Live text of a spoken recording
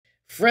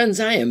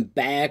friends, I am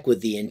back with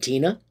the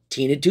Entina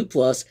Tina2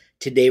 Plus.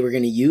 Today we're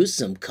going to use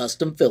some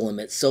custom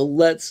filament, so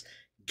let's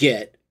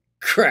get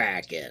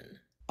cracking.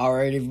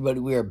 Alright everybody,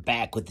 we are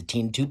back with the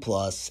Tina2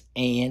 Plus,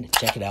 and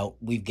check it out,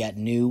 we've got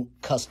new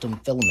custom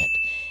filament.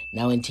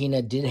 Now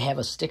Entina did have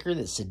a sticker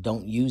that said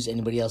don't use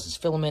anybody else's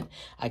filament.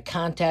 I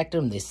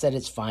contacted them, they said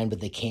it's fine,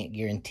 but they can't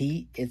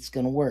guarantee it's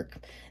going to work.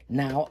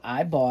 Now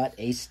I bought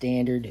a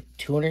standard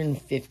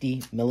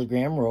 250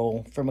 milligram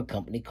roll from a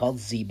company called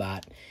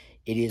Z-Bot.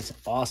 It is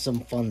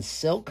awesome, fun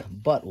silk,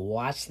 but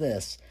watch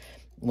this.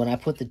 When I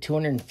put the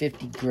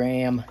 250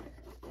 gram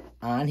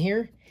on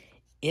here,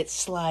 it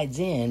slides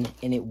in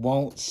and it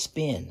won't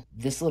spin.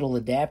 This little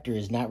adapter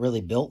is not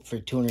really built for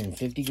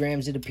 250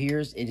 grams, it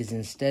appears. It is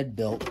instead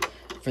built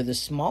for the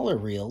smaller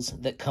reels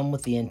that come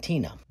with the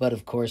Entina. But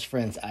of course,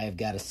 friends, I have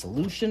got a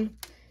solution.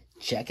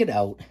 Check it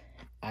out.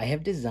 I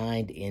have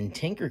designed in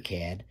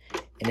Tinkercad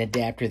an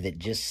adapter that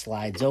just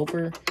slides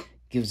over,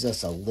 gives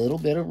us a little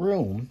bit of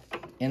room,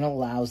 and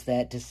allows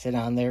that to sit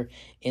on there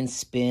and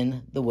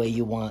spin the way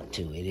you want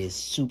to. It is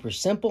super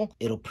simple.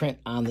 It'll print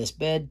on this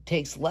bed,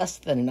 takes less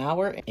than an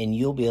hour, and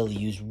you'll be able to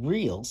use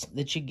reels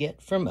that you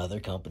get from other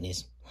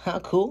companies. How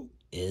cool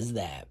is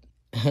that?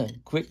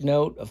 Quick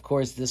note, of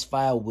course, this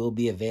file will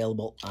be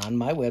available on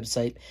my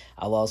website.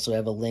 I'll also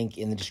have a link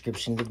in the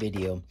description of the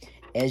video.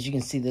 As you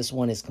can see, this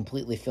one is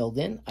completely filled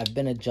in. I've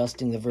been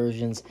adjusting the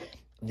versions.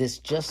 This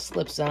just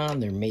slips on.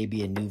 There may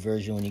be a new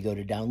version when you go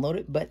to download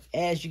it, but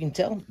as you can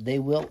tell, they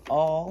will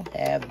all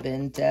have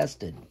been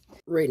tested.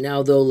 Right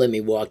now, though, let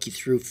me walk you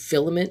through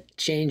filament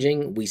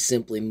changing. We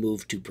simply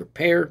move to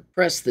prepare,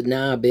 press the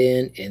knob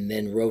in, and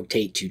then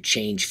rotate to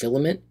change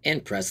filament,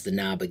 and press the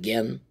knob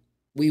again.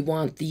 We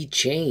want the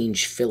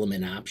change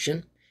filament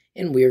option,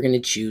 and we're going to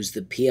choose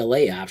the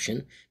PLA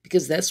option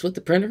because that's what the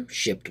printer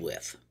shipped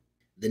with.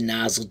 The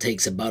nozzle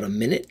takes about a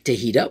minute to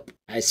heat up.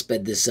 I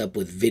sped this up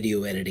with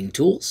video editing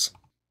tools.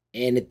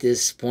 And at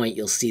this point,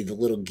 you'll see the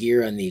little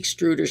gear on the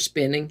extruder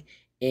spinning,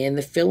 and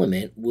the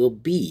filament will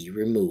be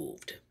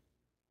removed.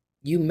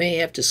 You may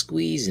have to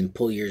squeeze and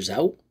pull yours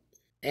out.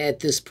 At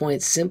this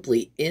point,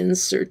 simply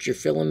insert your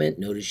filament.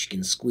 Notice you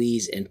can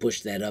squeeze and push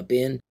that up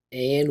in,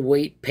 and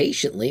wait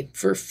patiently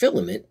for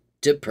filament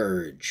to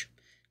purge.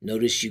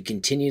 Notice you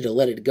continue to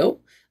let it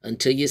go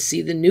until you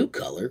see the new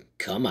color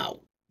come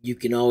out. You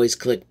can always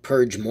click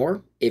Purge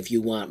More if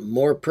you want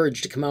more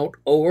purge to come out,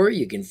 or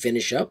you can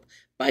finish up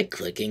by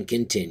clicking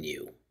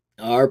Continue.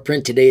 Our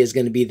print today is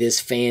going to be this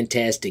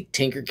fantastic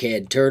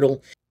Tinkercad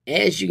turtle.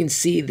 As you can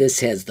see, this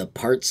has the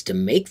parts to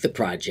make the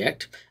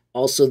project.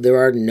 Also, there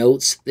are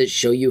notes that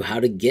show you how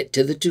to get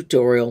to the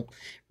tutorial.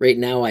 Right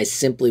now, I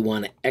simply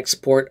want to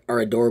export our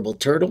adorable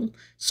turtle,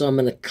 so I'm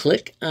going to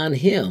click on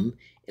him,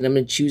 and I'm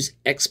going to choose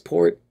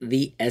Export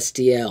the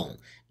STL.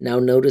 Now,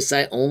 notice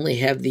I only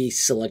have the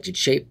selected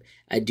shape.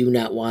 I do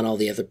not want all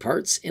the other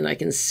parts, and I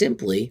can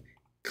simply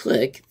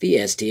click the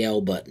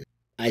STL button.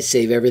 I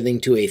save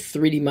everything to a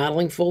 3D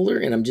modeling folder,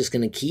 and I'm just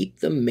going to keep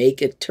the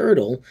Make a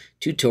Turtle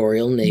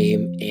tutorial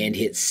name and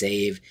hit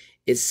save.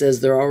 It says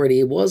there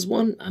already was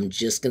one. I'm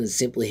just going to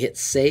simply hit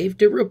save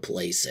to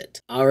replace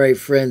it. All right,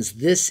 friends,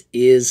 this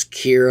is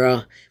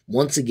Kira.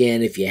 Once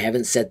again, if you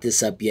haven't set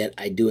this up yet,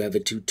 I do have a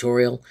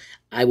tutorial.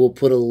 I will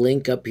put a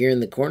link up here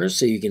in the corner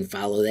so you can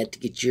follow that to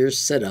get yours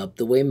set up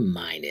the way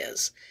mine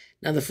is.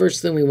 Now, the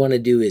first thing we want to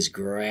do is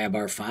grab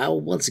our file.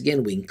 Once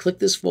again, we can click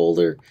this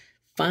folder,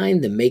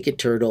 find the Make a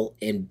Turtle,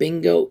 and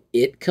bingo,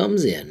 it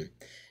comes in.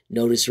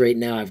 Notice right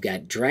now I've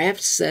got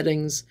draft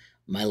settings.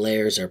 My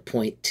layers are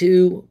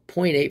 0.2,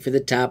 0.8 for the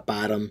top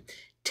bottom,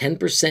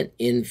 10%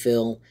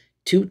 infill,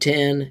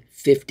 210,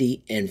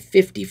 50, and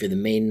 50 for the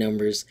main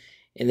numbers.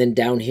 And then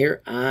down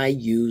here, I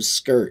use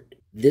skirt.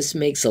 This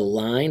makes a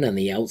line on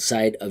the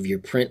outside of your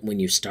print when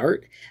you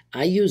start.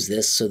 I use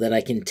this so that I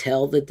can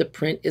tell that the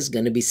print is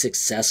going to be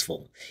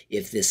successful.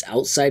 If this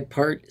outside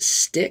part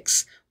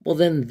sticks, well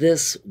then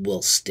this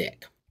will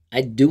stick.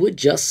 I do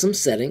adjust some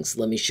settings.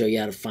 Let me show you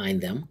how to find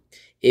them.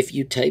 If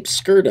you type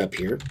skirt up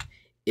here,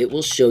 it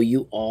will show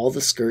you all the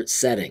skirt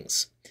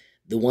settings.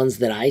 The ones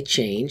that I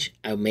change,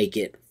 I make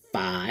it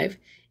 5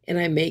 and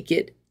I make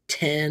it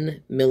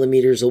 10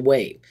 millimeters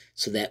away.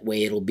 So that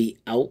way it'll be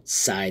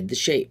outside the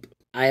shape.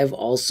 I have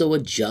also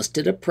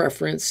adjusted a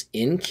preference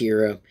in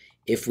Kira.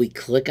 If we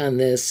click on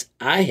this,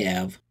 I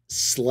have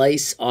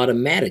Slice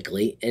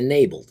Automatically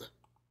enabled.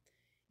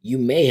 You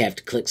may have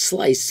to click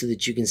Slice so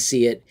that you can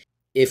see it.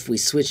 If we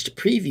switch to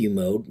preview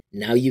mode,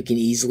 now you can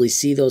easily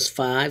see those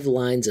 5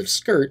 lines of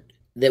skirt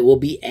that will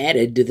be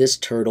added to this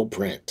turtle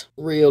print.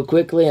 Real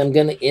quickly, I'm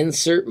going to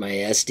insert my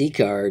SD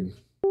card.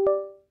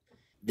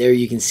 There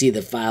you can see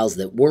the files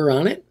that were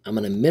on it. I'm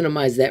going to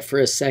minimize that for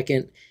a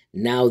second.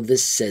 Now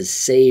this says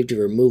Save to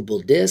Removable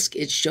Disk.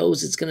 It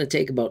shows it's going to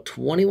take about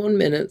 21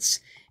 minutes.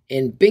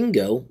 And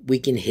bingo, we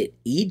can hit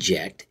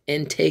Eject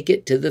and take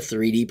it to the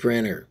 3D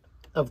printer.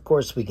 Of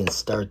course, we can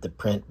start the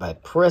print by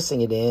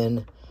pressing it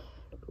in,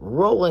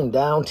 rolling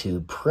down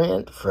to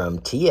Print from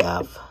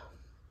TF,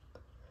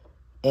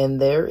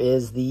 and there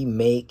is the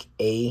Make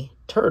a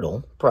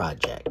Turtle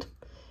project.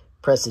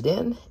 Press it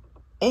in,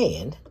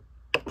 and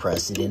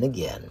press it in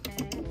again.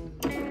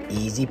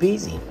 Easy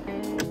peasy.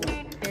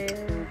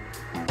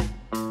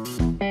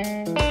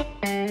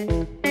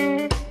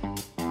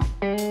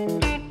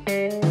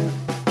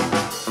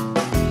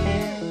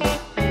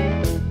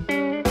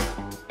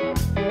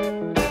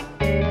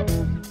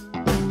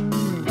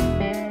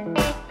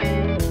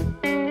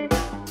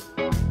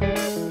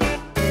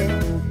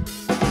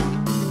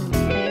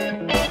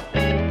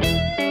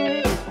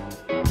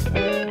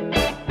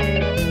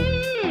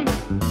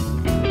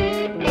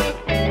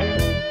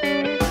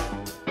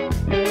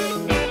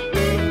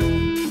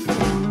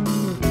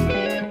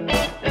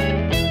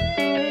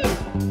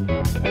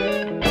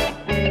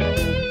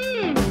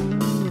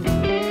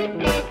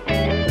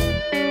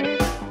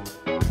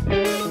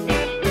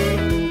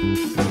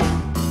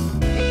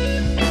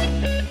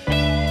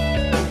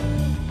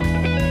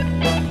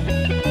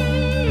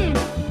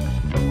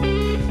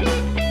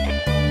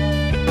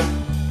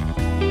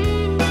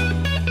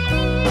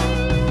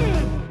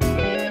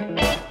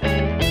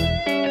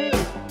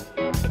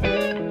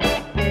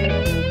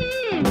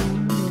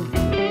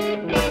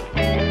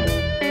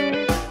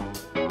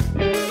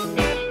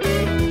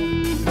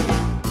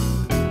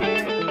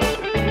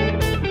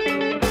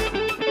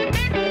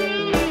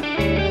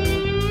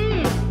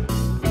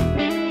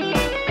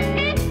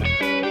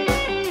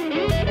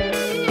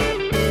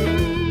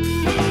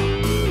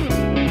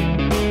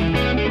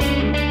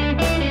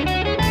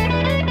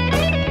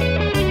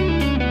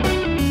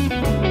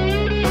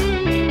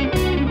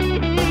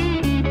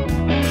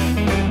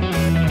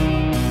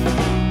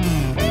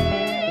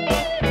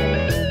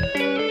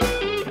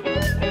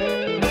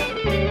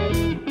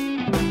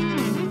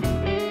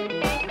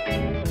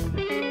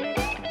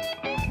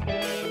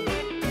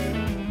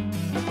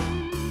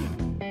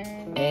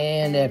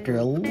 And after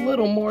a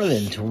little more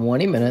than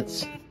 20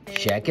 minutes,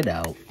 check it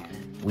out.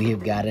 We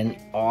have got an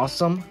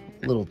awesome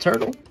little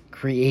turtle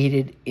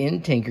created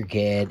in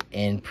Tinkercad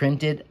and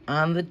printed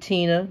on the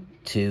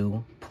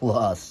Tina2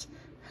 Plus.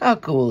 How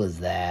cool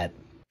is that?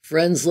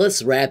 Friends,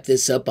 let's wrap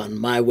this up on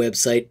my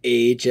website,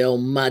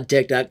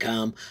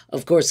 HLModTech.com.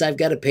 Of course, I've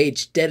got a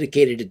page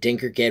dedicated to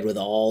Tinkercad with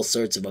all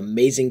sorts of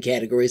amazing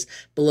categories.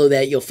 Below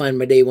that, you'll find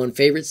my day one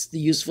favorites, the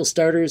useful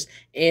starters,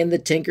 and the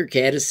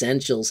Tinkercad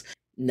essentials.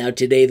 Now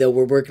today, though,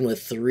 we're working with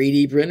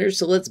 3D printers,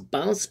 so let's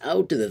bounce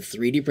out to the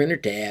 3D printer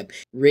tab.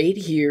 Right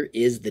here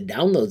is the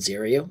downloads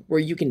area where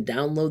you can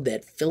download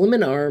that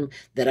filament arm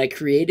that I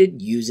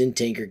created using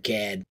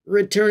Tinkercad.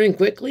 Returning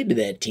quickly to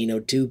that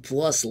Tina2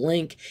 Plus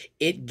link,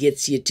 it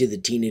gets you to the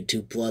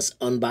Tina2 Plus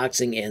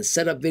unboxing and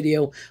setup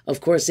video.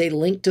 Of course, a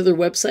link to their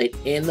website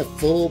and the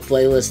full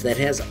playlist that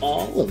has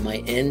all of my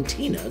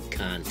Entina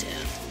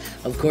content.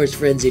 Of course,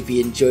 friends, if you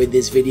enjoyed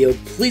this video,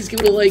 please give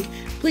it a like.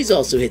 Please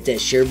also hit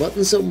that share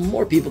button so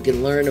more people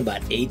can learn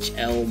about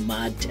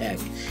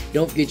HLModTech.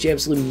 Don't forget, you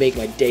absolutely make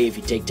my day if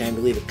you take time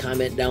to leave a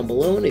comment down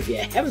below. And if you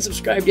haven't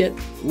subscribed yet,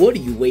 what are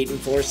you waiting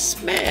for?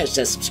 Smash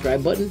that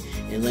subscribe button.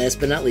 And last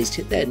but not least,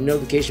 hit that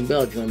notification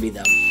bell if you want to be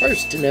the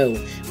first to know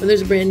when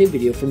there's a brand new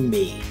video from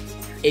me,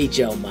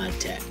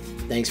 HLModTech.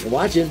 Thanks for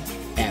watching.